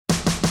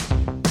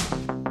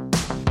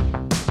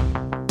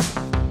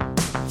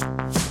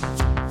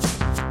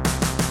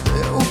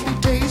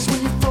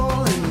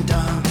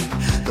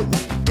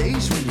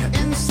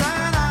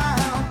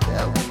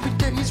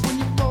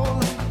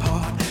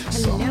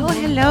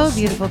Hello,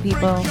 beautiful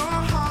people.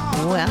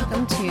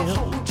 Welcome to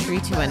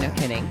 321 No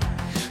Kidding.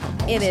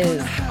 It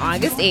is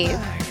August 8th,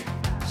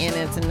 and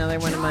it's another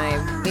one of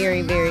my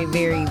very, very,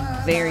 very,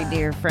 very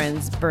dear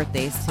friends'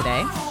 birthdays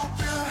today.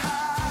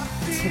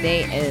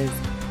 Today is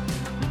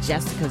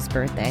Jessica's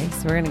birthday,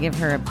 so we're going to give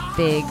her a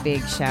big,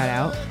 big shout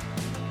out.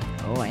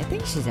 Oh, I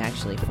think she's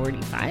actually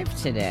 45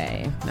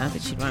 today. Not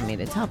that she'd want me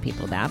to tell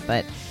people that,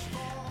 but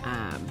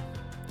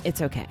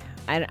it's okay.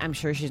 I'm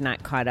sure she's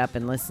not caught up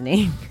in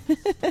listening.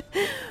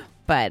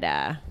 But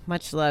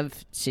much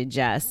love to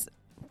Jess.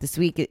 This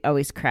week it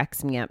always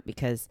cracks me up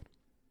because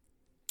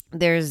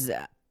there's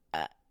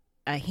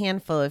a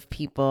handful of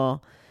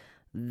people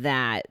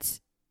that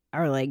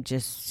are like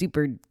just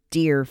super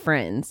dear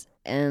friends.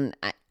 And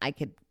I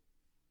could,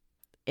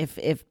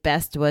 if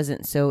best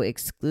wasn't so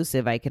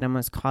exclusive, I could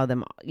almost call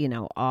them,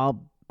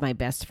 all my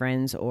best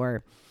friends,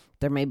 or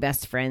they're my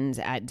best friends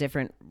at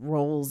different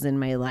roles in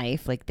my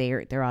life. Like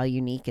they're all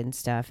unique and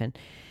stuff. And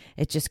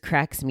it just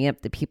cracks me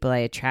up, the people I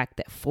attract,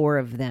 that 4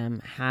 of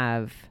them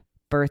have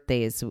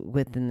birthdays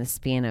within the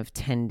span of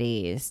 10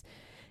 days.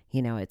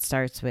 It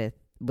starts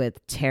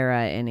with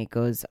Tara and it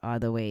goes all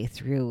the way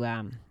through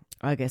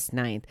August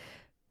 9th.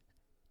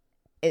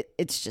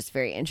 It's just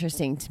very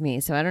interesting to me.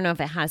 So I don't know if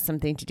it has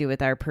something to do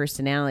with our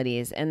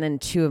personalities. And then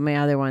 2 of my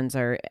other ones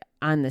are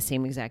on the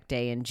same exact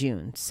day in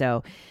June.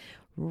 So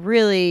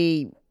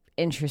really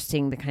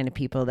interesting, the kind of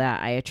people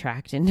that I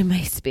attract into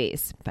my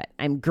space. But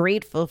I'm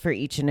grateful for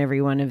each and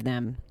every one of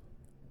them.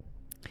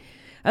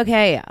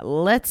 Okay,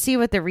 let's see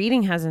what the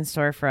reading has in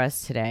store for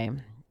us today.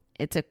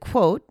 It's a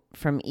quote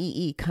from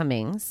E.E.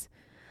 Cummings.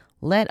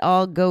 "Let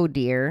all go,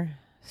 dear,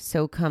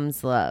 so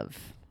comes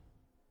love."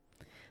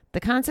 The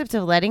concept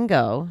of letting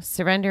go,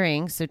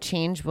 surrendering so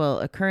change will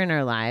occur in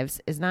our lives,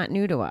 is not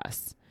new to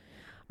us.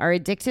 Our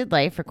addicted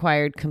life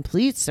required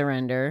complete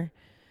surrender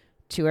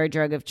to our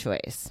drug of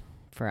choice,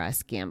 for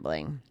us,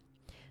 gambling.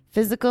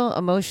 Physical,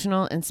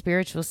 emotional, and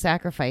spiritual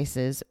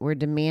sacrifices were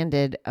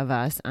demanded of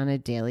us on a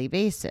daily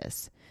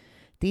basis.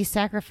 These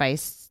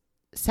sacrifices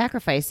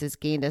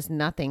gained us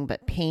nothing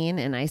but pain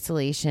and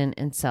isolation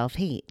and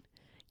self-hate.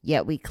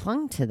 Yet we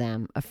clung to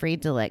them,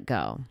 afraid to let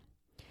go.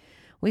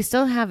 We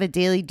still have a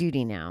daily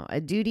duty now, a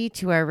duty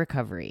to our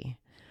recovery.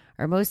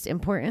 Our most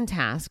important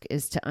task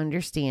is to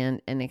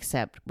understand and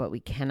accept what we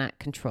cannot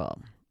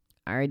control: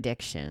 our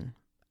addiction,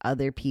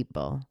 other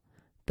people,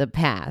 the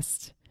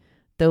past,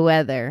 the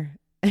weather,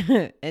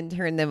 and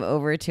turn them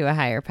over to a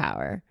higher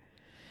power.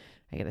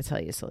 I got to tell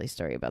you a silly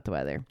story about the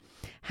weather.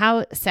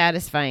 How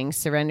satisfying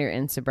surrender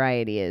and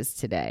sobriety is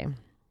today.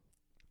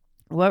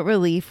 What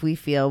relief we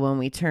feel when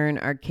we turn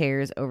our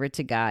cares over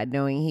to God,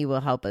 knowing He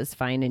will help us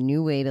find a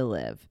new way to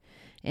live.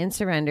 In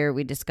surrender,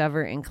 we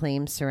discover and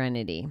claim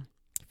serenity,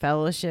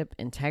 fellowship,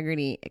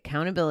 integrity,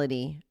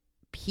 accountability,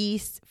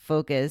 peace,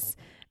 focus,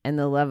 and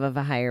the love of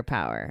a higher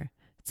power.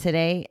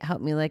 Today,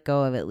 help me let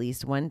go of at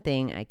least one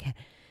thing I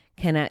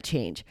cannot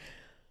change.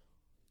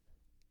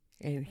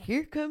 And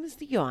here comes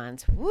the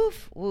yawns.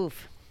 Woof,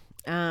 woof.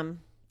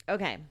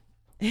 Okay.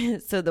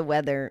 So the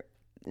weather,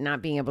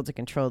 not being able to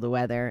control the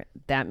weather,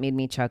 that made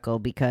me chuckle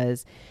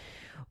because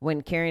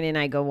when Karen and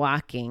I go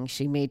walking,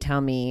 she may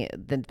tell me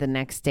that the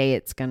next day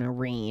it's going to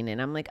rain.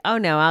 And I'm like, oh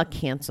no, I'll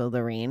cancel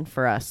the rain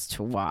for us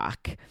to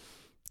walk.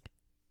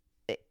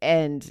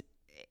 And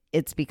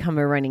it's become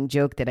a running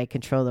joke that I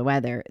control the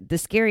weather. The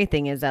scary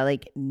thing is that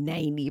like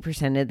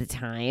 90% of the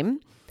time,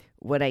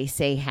 what I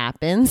say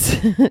happens.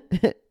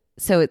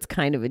 So it's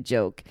kind of a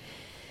joke.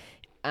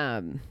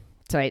 So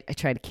I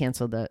try to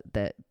cancel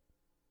the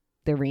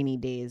rainy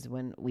days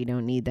when we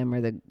don't need them,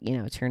 or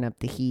turn up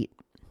the heat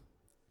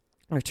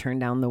or turn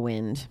down the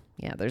wind.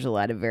 Yeah, there's a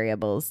lot of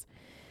variables.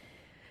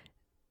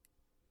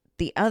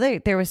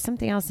 There was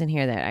something else in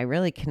here that I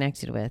really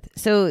connected with.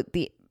 So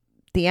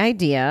the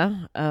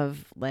idea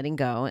of letting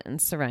go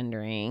and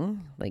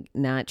surrendering, like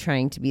not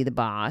trying to be the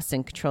boss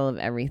and control of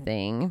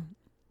everything,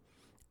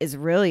 is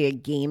really a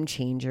game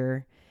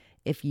changer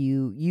if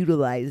you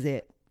utilize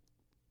it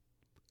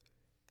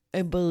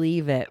and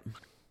believe it.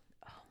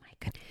 Oh my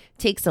God. It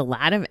takes a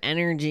lot of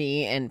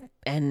energy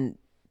and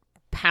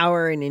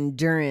power and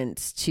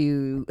endurance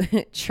to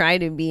try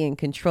to be in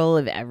control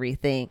of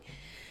everything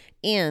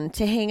and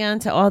to hang on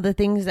to all the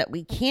things that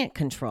we can't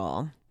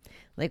control.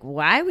 Like,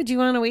 why would you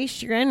want to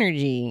waste your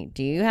energy?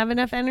 Do you have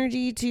enough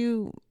energy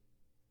to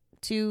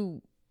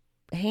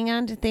hang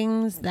on to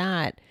things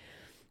that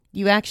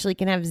you actually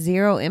can have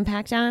zero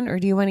impact on? Or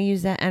do you want to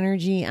use that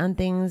energy on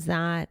things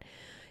that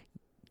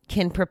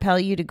can propel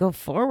you to go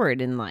forward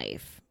in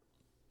life,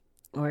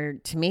 or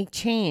to make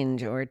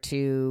change, or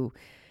to,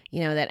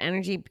 that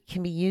energy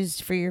can be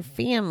used for your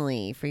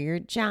family, for your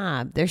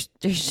job. There's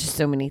just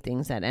so many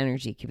things that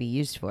energy can be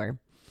used for.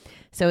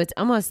 So it's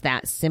almost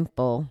that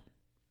simple.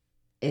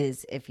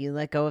 Is if you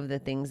let go of the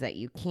things that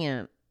you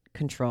can't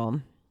control,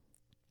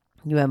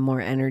 you have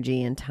more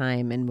energy and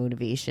time and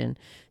motivation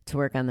to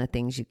work on the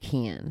things you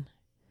can.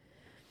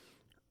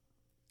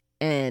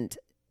 And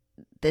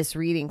this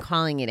reading,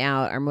 calling it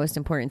out, our most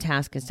important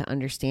task is to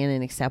understand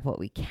and accept what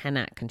we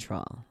cannot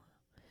control.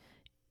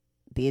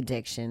 the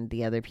addiction,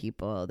 the other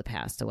people, the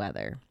past, the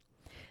weather,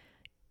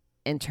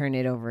 and turn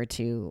it over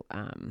to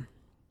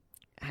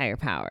higher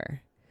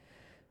power.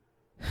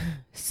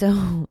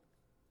 So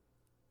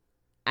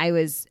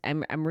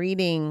I'm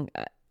reading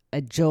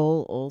a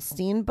Joel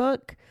Osteen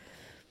book,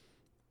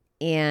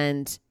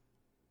 and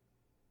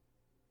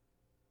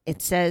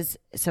it says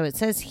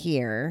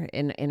here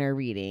in our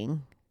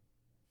reading,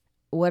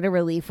 what a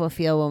relief we'll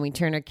feel when we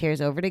turn our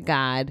cares over to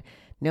God,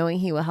 knowing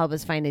he will help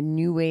us find a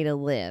new way to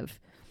live.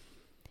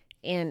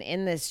 And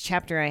in this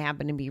chapter I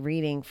happen to be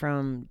reading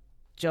from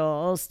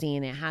Joel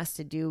Osteen, it has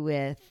to do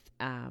with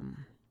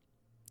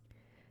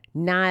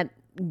not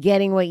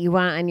getting what you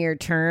want on your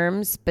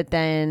terms, but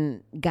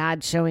then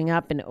God showing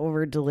up and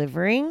over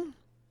delivering.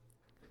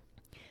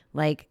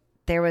 Like,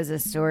 there was a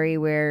story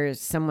where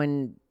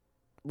someone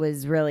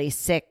was really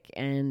sick,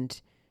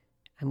 and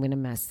I'm going to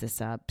mess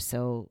this up.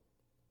 So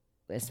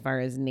as far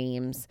as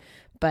names,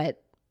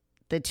 but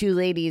the two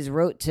ladies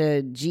wrote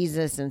to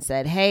Jesus and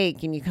said, hey,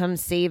 can you come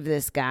save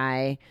this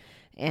guy?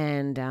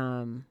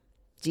 And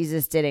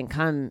Jesus didn't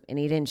come, and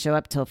he didn't show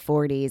up till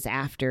 4 days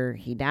after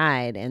he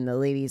died. And the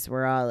ladies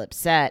were all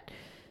upset,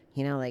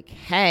 like,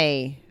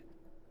 hey,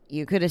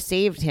 you could have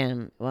saved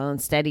him. Well,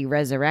 instead he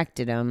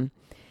resurrected him,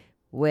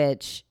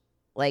 which,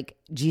 like,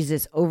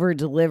 Jesus over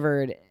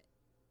delivered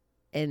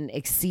and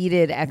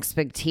exceeded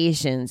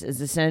expectations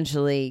is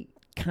essentially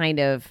kind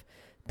of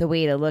the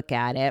way to look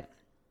at it.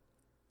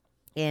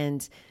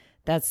 And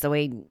that's the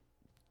way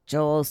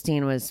Joel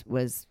Osteen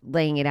was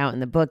laying it out in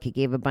the book. He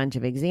gave a bunch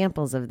of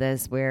examples of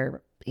this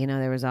where,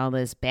 there was all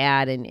this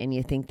bad and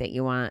you think that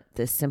you want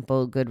this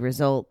simple good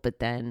result, but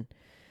then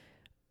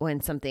when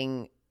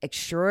something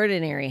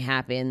extraordinary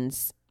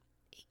happens,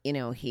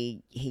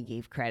 he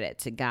gave credit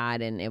to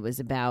God, and it was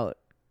about,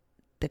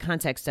 the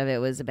context of it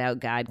was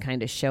about God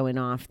kind of showing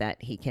off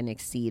that he can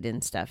exceed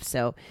and stuff.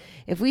 So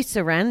if we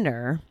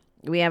surrender,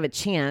 we have a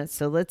chance.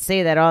 So let's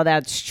say that all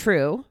that's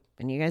true.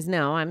 And you guys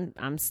know I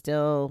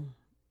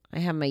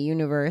have my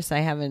universe. I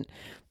haven't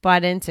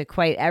bought into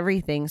quite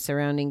everything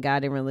surrounding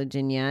God and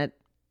religion yet.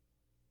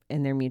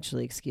 And they're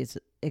mutually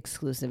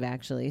exclusive,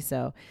 actually.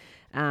 So,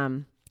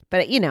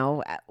 but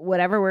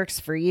whatever works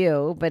for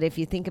you. But if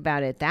you think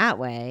about it that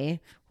way,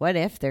 what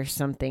if there's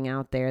something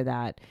out there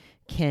that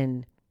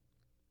can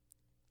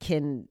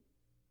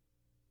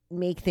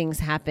make things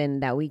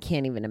happen that we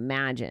can't even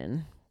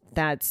imagine?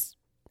 That's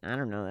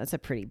a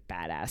pretty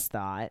badass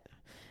thought.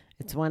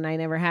 It's one I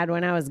never had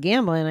when I was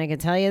gambling, I can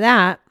tell you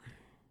that.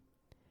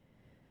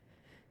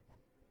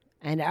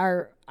 And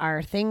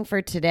our thing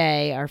for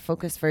today, our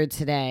focus for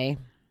today,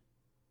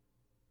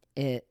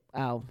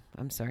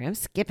 I'm sorry, I'm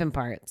skipping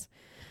parts.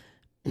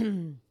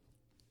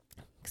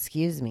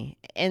 Excuse me.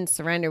 In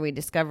surrender, we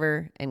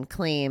discover and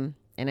claim,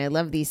 and I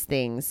love these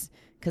things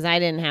because I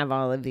didn't have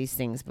all of these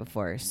things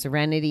before.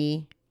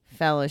 Serenity,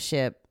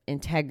 fellowship,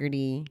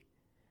 integrity,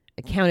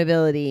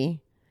 accountability,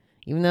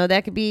 even though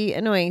that could be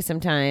annoying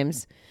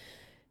sometimes,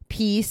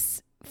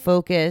 peace,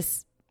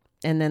 focus,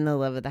 and then the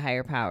love of the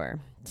higher power.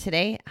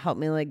 Today, help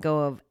me let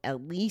go of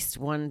at least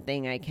one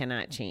thing I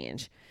cannot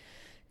change.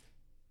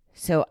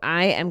 So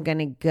I am going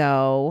to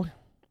go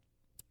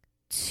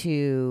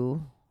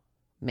to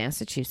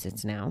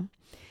Massachusetts now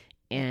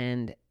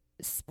and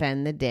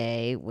spend the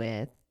day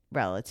with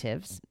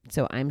relatives.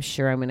 So I'm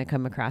sure I'm going to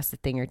come across a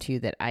thing or two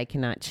that I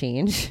cannot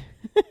change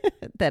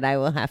that I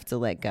will have to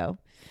let go.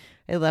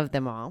 I love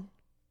them all.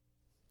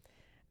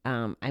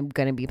 I'm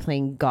going to be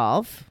playing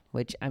golf,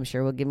 which I'm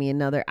sure will give me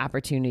another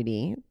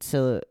opportunity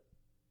to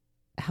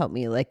help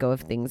me let go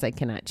of things I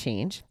cannot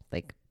change,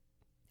 like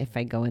if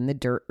I go in the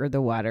dirt or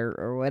the water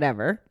or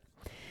whatever.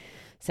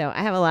 So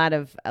I have a lot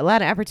of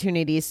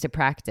opportunities to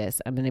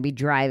practice. I'm going to be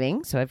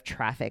driving, so I have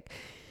traffic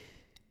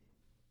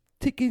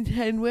to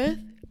contend with.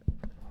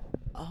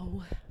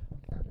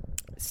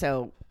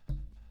 So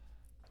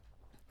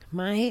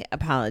my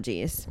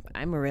apologies.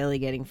 I'm really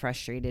getting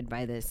frustrated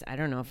by this. I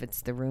don't know if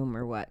it's the room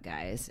or what,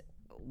 guys.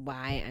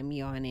 Why I'm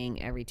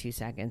yawning every 2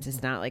 seconds.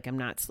 It's not like I'm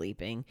not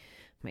sleeping.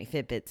 My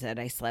Fitbit said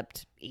I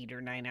slept 8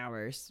 or 9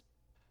 hours.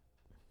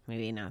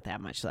 Maybe not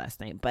that much last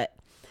night. But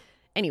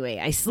anyway,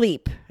 I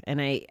sleep.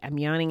 And I'm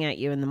yawning at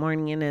you in the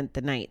morning and at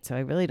the night. So I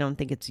really don't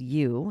think it's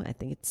you. I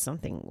think it's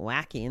something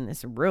wacky in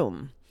this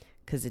room.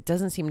 Because it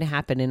doesn't seem to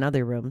happen in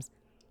other rooms.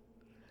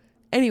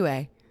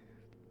 Anyway.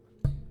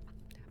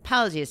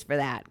 Apologies for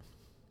that.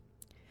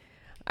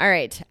 All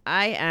right.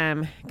 I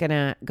am going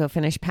to go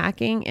finish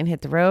packing and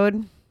hit the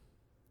road.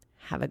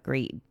 Have a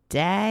great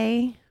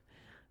day.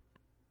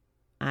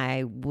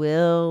 I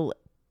will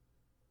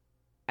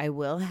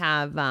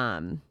have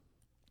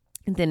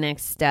the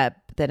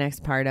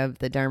next part of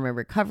the Dharma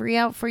recovery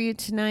out for you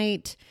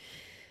tonight.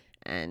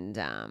 And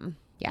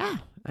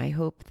I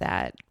hope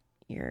that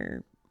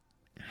you're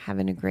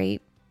having a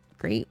great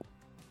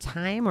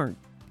time or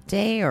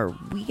day or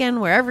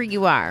weekend wherever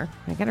you are.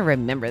 I gotta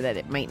remember that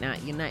you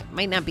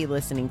might not be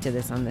listening to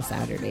this on the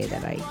Saturday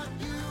that I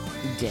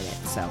did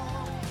it. So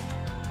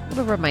a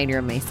little reminder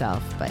of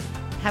myself, but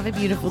have a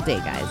beautiful day,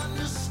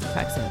 guys.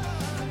 Talk soon.